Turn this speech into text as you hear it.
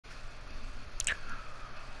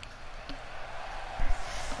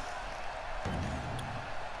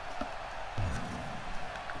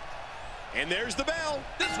And there's the bell.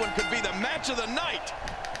 This one could be the match of the night.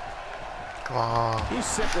 Come on. He's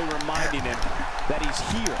simply reminding him that he's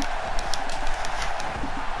here.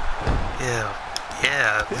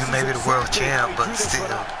 Yeah, you may be the world champ, but still,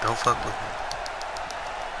 don't fuck with me.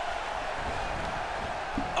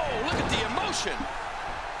 Oh, look at the emotion.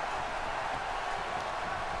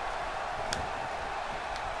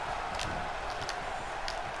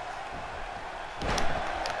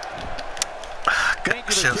 Thank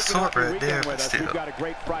you for kicking off your weekend with us. We've got a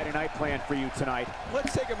great Friday night planned for you tonight.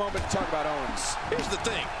 Let's take a moment to talk about Owens. Here's the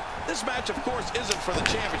thing. This match, of course, isn't for the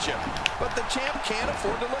championship, but the champ can't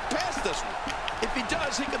afford to look past this one. If he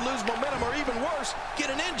does, he could lose momentum or even worse,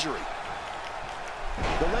 get an injury.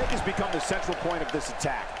 The leg has become the central point of this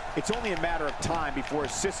attack. It's only a matter of time before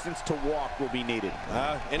assistance to walk will be needed.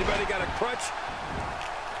 Anybody got a crutch?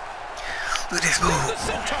 Look at this move. The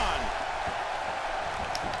senton.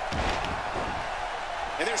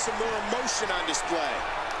 And there's some more emotion on display.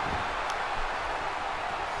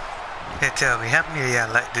 Hey, tell me, how many of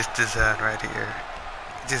y'all like this design right here?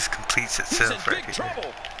 It just completes itself right here.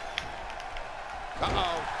 Trouble.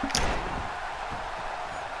 Uh-oh.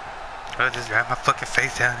 I just drive my fucking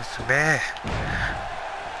face down. It's too bad.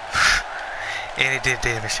 And it did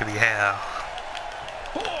damage to me. How?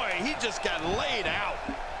 Boy, he just got laid out.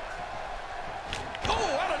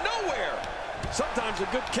 Oh, out of nowhere. Sometimes a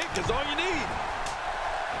good kick is all you need.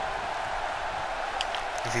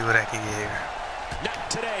 Let's see what I can get here.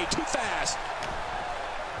 Not today, too fast.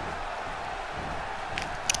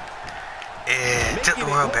 Yeah, took the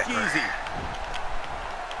world back. Easy.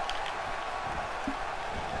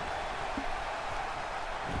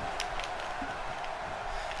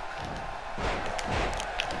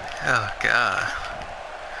 Oh, God.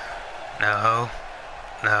 No.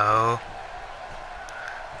 No.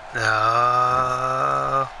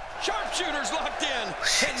 No. Sharpshooter's locked in.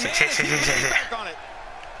 And man, back on it.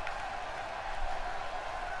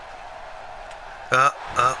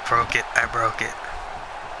 Broke it. I broke it.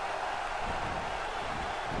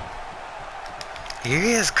 Here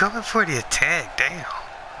he is coming for the attack. Damn.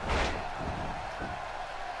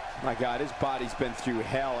 My God, his body's been through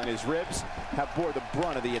hell, and his ribs have bore the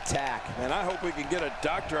brunt of the attack. And I hope we can get a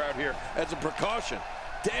doctor out here as a precaution.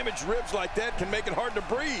 Damaged ribs like that can make it hard to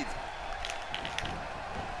breathe.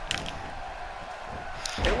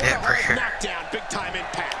 Yeah, for sure. Knockdown, big time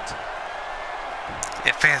impact.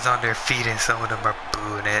 The fans on their feet, and some of them are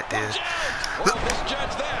booing at this. Well,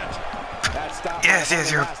 misjudge that.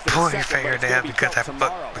 Yes, you're pulling your finger down because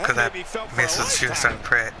I missed with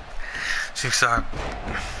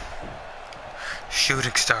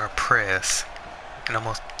shooting star press and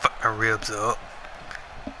almost fucked my ribs up.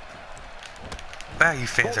 Wow, you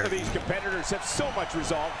fans are. Both of these competitors have so much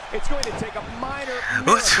resolve. It's going to take a minor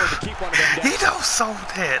miracle to keep one of them down. He don't sold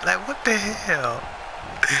that. Like, what the hell?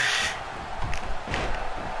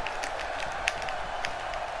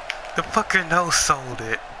 The fucker no sold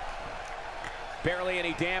it. Barely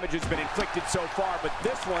any damage has been inflicted so far, but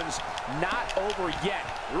this one's not over yet.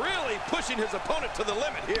 Really pushing his opponent to the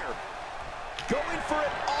limit here. Going for it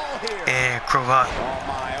all here. And cravat. Oh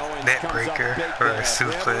my, Owens net comes breaker up big or there. a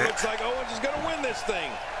suplex. Yeah, looks like Owens is going to win this thing.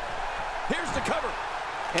 Here's the cover.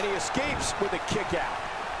 And he escapes with a kick out.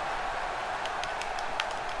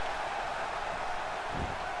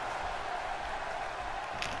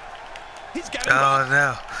 He's got him. Oh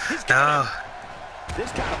no. No.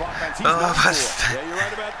 This kind of offense he's known for. Yeah, you're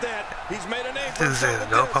right about that. He's made a name for Dude said,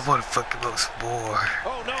 nope, I'm gonna fucking look some more.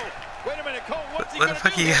 Oh no. Wait a minute, Cole. What's he What gonna the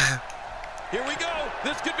fuck do? he got? Here we go.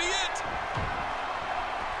 This could be it.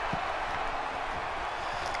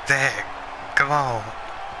 Zach, come on.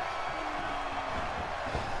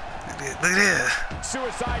 Look at this.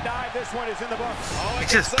 Suicide dive. This one is in the books. You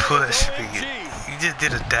just pushed me. You just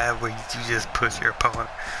did a dive where you just push your opponent.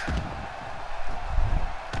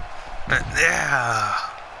 Yeah.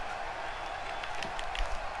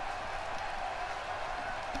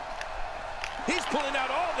 He's pulling out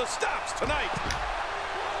all the stops tonight.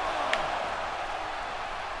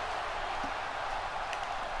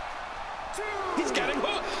 He's got him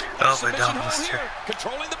hooked. Oh, my Submission God. hold here.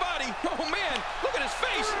 Controlling the body. Oh, man. Look at his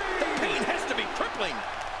face. The pain has to be crippling.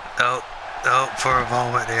 Oh, for a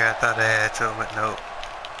moment there, I thought I had to, but no.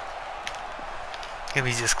 Let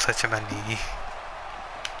me just clutching my knee.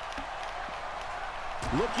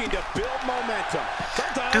 Looking to build momentum.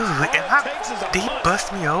 Sometimes Dude, all it takes is a did he punch,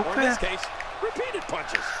 bust me or in open? this case, repeated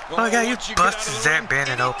punches. Oh my God, you busted Zach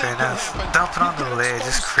Bannon open. I was dumping on the ledge,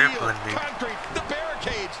 just crippling me. Concrete, the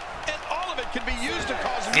barricades, and all of it can be used to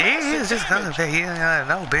cause Yeah, he was just damage. coming back. He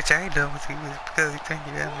no, bitch, I ain't done with you because he think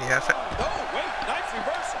you got me. I said, Oh, wait, nice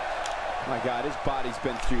reversal. My God, his body's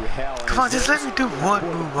been through hell. Come on, just let me do one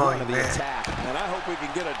move on you, man. And I hope we can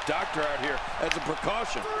get a doctor out here as a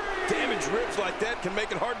precaution. Damaged ribs like that can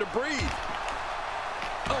make it hard to breathe.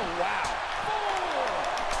 Oh, wow.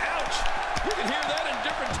 Ouch. You can hear that in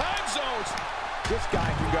different time zones. This guy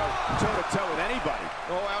can go toe-to-toe with anybody.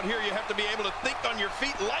 Oh, out here you have to be able to think on your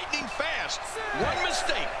feet lightning fast. One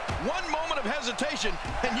mistake, one moment of hesitation,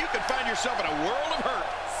 and you could find yourself in a world of hurt.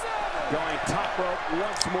 Going top rope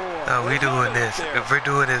once more. Oh, we doing this. If we're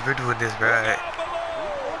doing this right.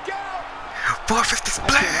 Look out! 450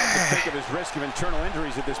 I can't help but splat. think of his risk of internal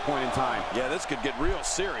injuries at this point in time. Yeah, this could get real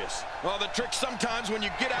serious. Well, the trick sometimes when you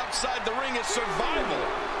get outside the ring is survival.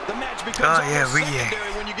 The match becomes almost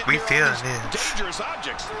secondary when you get near all these dangerous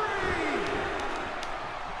objects.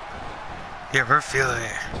 Yeah, we're feeling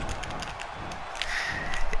it.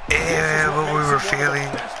 And what we were feeling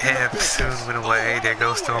have soon went away. There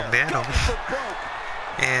goes Zach Bannon.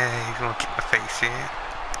 And he's gonna kick my face in.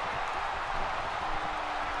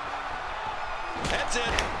 That's it.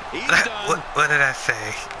 He's done. What did I say?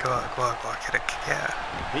 Go on. Yeah.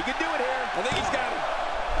 He can do it here. I think he's got it.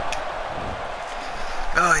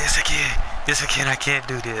 Oh, yes I can. Yes I can. I can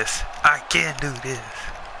do this. I can do this.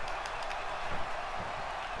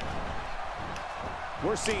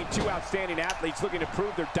 We're seeing two outstanding athletes looking to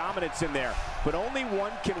prove their dominance in there, but only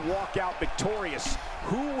one can walk out victorious.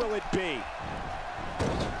 Who will it be?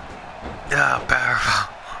 Oh,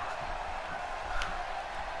 powerful.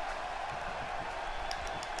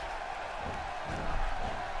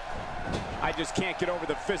 I just can't get over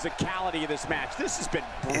the physicality of this match. This has been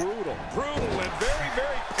brutal. Brutal and very,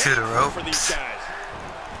 very To the painful ropes. for these guys.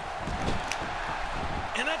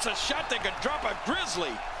 And that's a shot that could drop a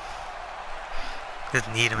grizzly.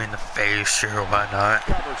 Just need him in the face, sure, why not?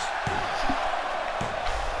 Covers.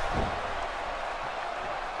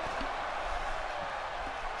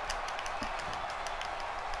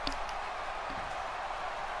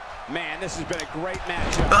 Man, this has been a great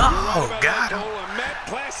matchup. Oh, got him. A Matt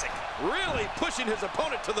Classic really pushing his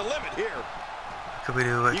opponent to the limit here. Could we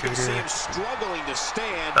do what You could can we see do? him struggling to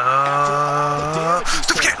stand after all the damage he's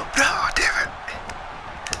taken. No, damn it.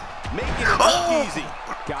 Making it look easy.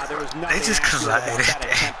 God, there was nothing They just accurate about collided. that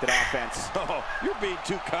attempted offense. Oh, you're being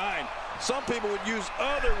too kind. Some people would use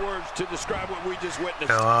other words to describe what we just witnessed.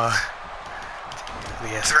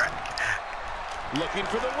 Yes, right. Looking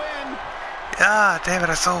for the win. Ah, damn it,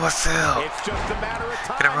 I saw myself. It's just a matter of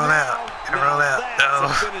time. Gonna roll out. Gonna roll out. No.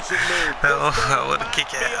 That's a finishing move. No, This I thing want to might kick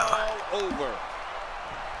be out. all over.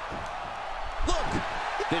 Look,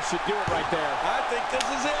 This should do it right there. I think this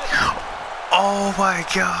is it. Oh my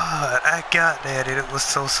god, I got that and it was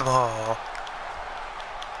so small.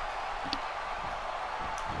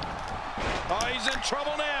 Oh, he's in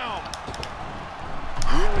trouble now.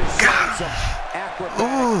 Really showing God. some acrobatic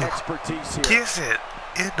Ooh. expertise here. Kiss it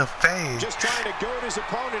in the face. Just trying to goad his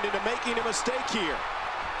opponent into making a mistake here.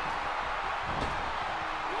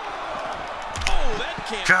 Oh, that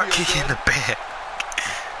can't Drop feel kick in good. the back.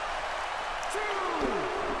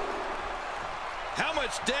 How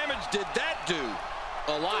much damage did that do?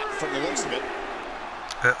 A lot from the looks of it.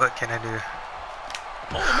 What can I do?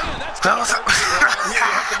 Oh man, that's Close tough. up. You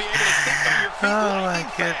have to be able to think on your feet Oh my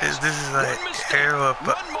lightning goodness, fast. this is like One mistake, arrow up.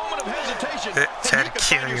 one moment of hesitation, Try and to you can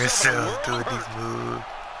kill find yourself in a yourself world doing of these hurt. moves.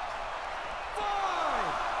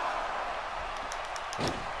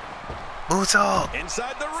 Moves all.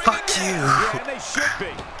 Inside the ring Fuck again. you. Yeah, and they should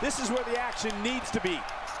be. This is where the action needs to be.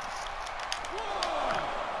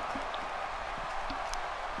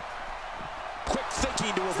 Quick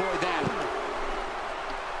thinking to avoid that.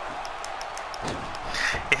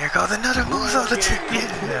 Here goes another move on the tip.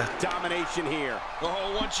 Yeah. Domination here.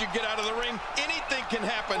 Oh, once you get out of the ring, anything can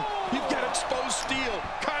happen. You've got exposed steel,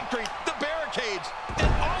 concrete, the barricades, and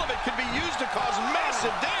all of it can be used to cause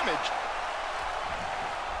massive damage.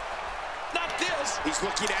 Not this. He's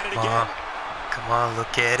looking at it Come again. on. Come on,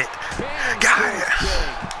 look at it. Bannon Got scores it.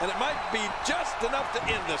 big. And it might be just enough to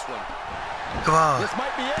end this one. Come on. This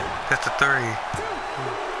might be it. That's a 3.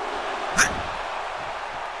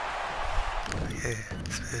 Yeah,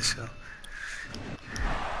 special.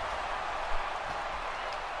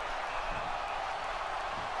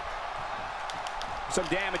 Some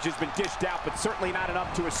damage has been dished out, but certainly not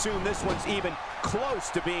enough to assume this one's even close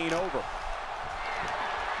to being over.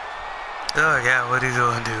 Oh yeah, what he's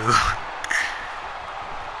gonna do?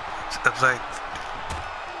 It's like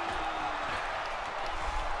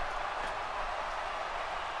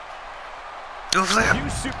do a flip.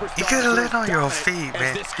 Few superstars You gotta are land on your dominant feet, as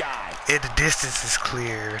man. This guy. And the distance is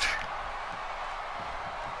cleared.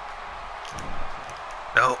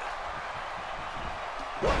 No.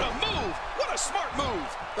 What a move! What a smart move.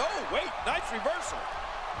 Oh, wait, nice reversal.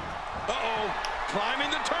 Uh-oh, climbing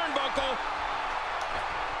the turnbuckle.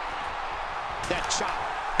 That chop.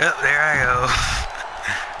 Oh, there I go.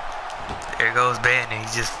 There goes Bannon. He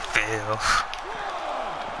just fell.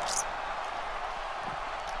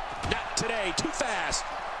 Not today, too fast.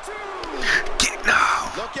 No.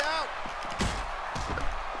 Look out.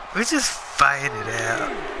 We're just fighting it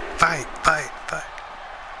out. Fight.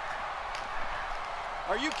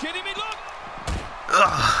 Are you kidding me? Look.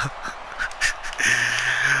 Oh.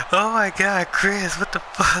 Oh my God, Kris, what the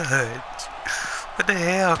fudge? What the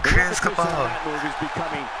hell, Kris? Come on. That move is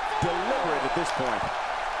becoming deliberate at this point.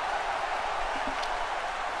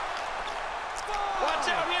 Watch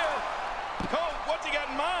out here. Cole, what's he got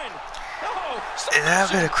in mind? Oh, It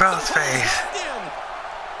happened a crossface.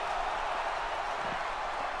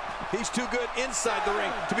 He's too good inside the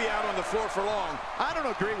ring to be out on the floor for long. I don't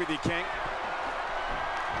agree with you, King.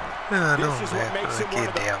 No, This is what makes him one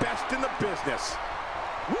of the damn. best in the business.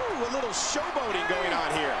 Woo, a little showboating going on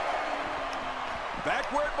here. Back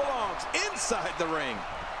where it belongs, inside the ring.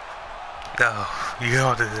 No, you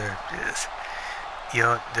don't deserve this. You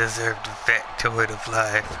don't deserve the factoid of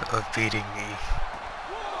life of beating me.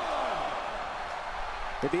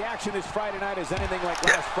 If the action this Friday night is anything like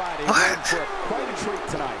last Friday, What? we're in for quite a treat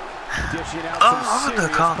tonight. Dishing out Oh, some I'm the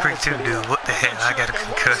serious concrete too, punishment dude. What the hell? I got a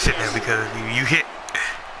concussion there because of you. You hit.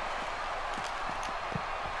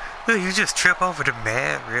 Look, you just trip over the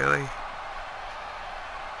mat, really?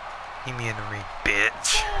 Get me in the ring,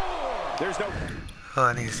 bitch. There's no Oh,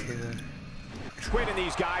 I need to see that. quit in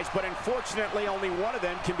these guys, but unfortunately only one of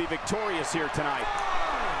them can be victorious here tonight.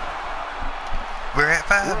 We're at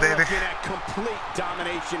 5, We're baby. looking at complete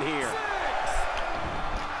domination here.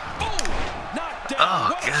 Oh, knocked down. Oh,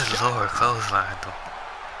 What a good shot. lord, clothesline though.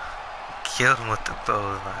 Killed him with the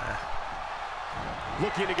clothesline.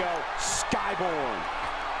 Looking to go skyborn.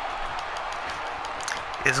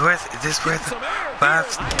 Is this worth Some air 5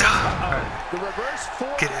 here. stars? The reverse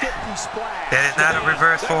Get it. 450 splash. That is not a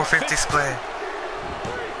reverse 450 splash.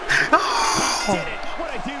 Did Oh, it.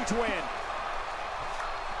 What a huge win.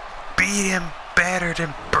 beat him, battered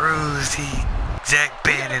and bruised. Zach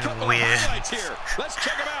We got a Bannon couple of wins. highlights here. Let's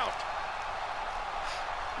check them out.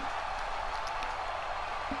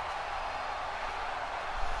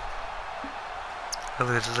 Look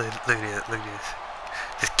at this.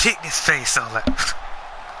 Just kick his face all out.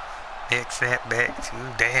 Neck snap back too.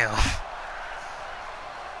 Damn.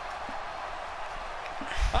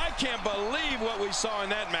 I can't believe what we saw in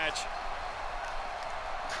that match.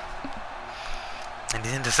 And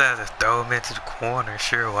then decided to throw him into the corner.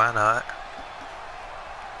 Sure, why not?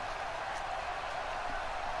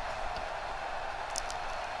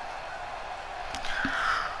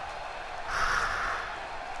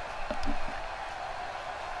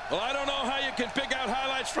 Well, I don't know how you can pick out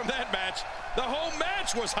highlights from that match. The whole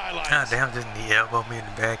match was highlights. God damn, didn't he elbow me in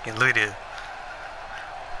the back? And look at this.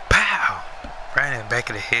 Pow! Right in the back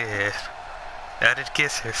of the head. I did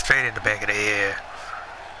kiss her straight in the back of the head.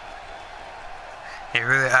 And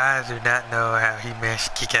really, I do not know how he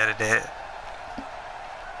managed to kick out of that.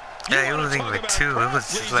 Yeah, it wasn't even 2. It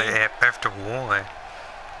was just like after 1.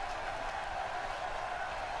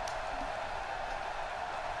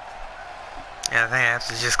 Yeah, I think I have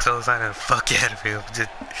to just close on and fuck out of him. Just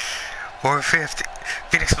 450.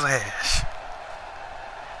 Phoenix Splash.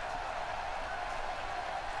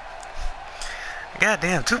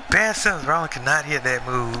 Goddamn, too bad something's wrong cannot hit that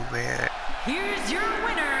move, man. Here's your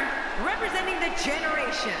winner, representing the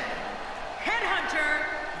generation, Headhunter,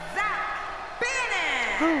 Zach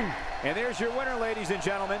Bannon. And there's your winner, ladies and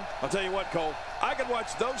gentlemen. I'll tell you what, Cole, I could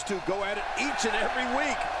watch those two go at it each and every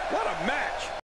week. What a match.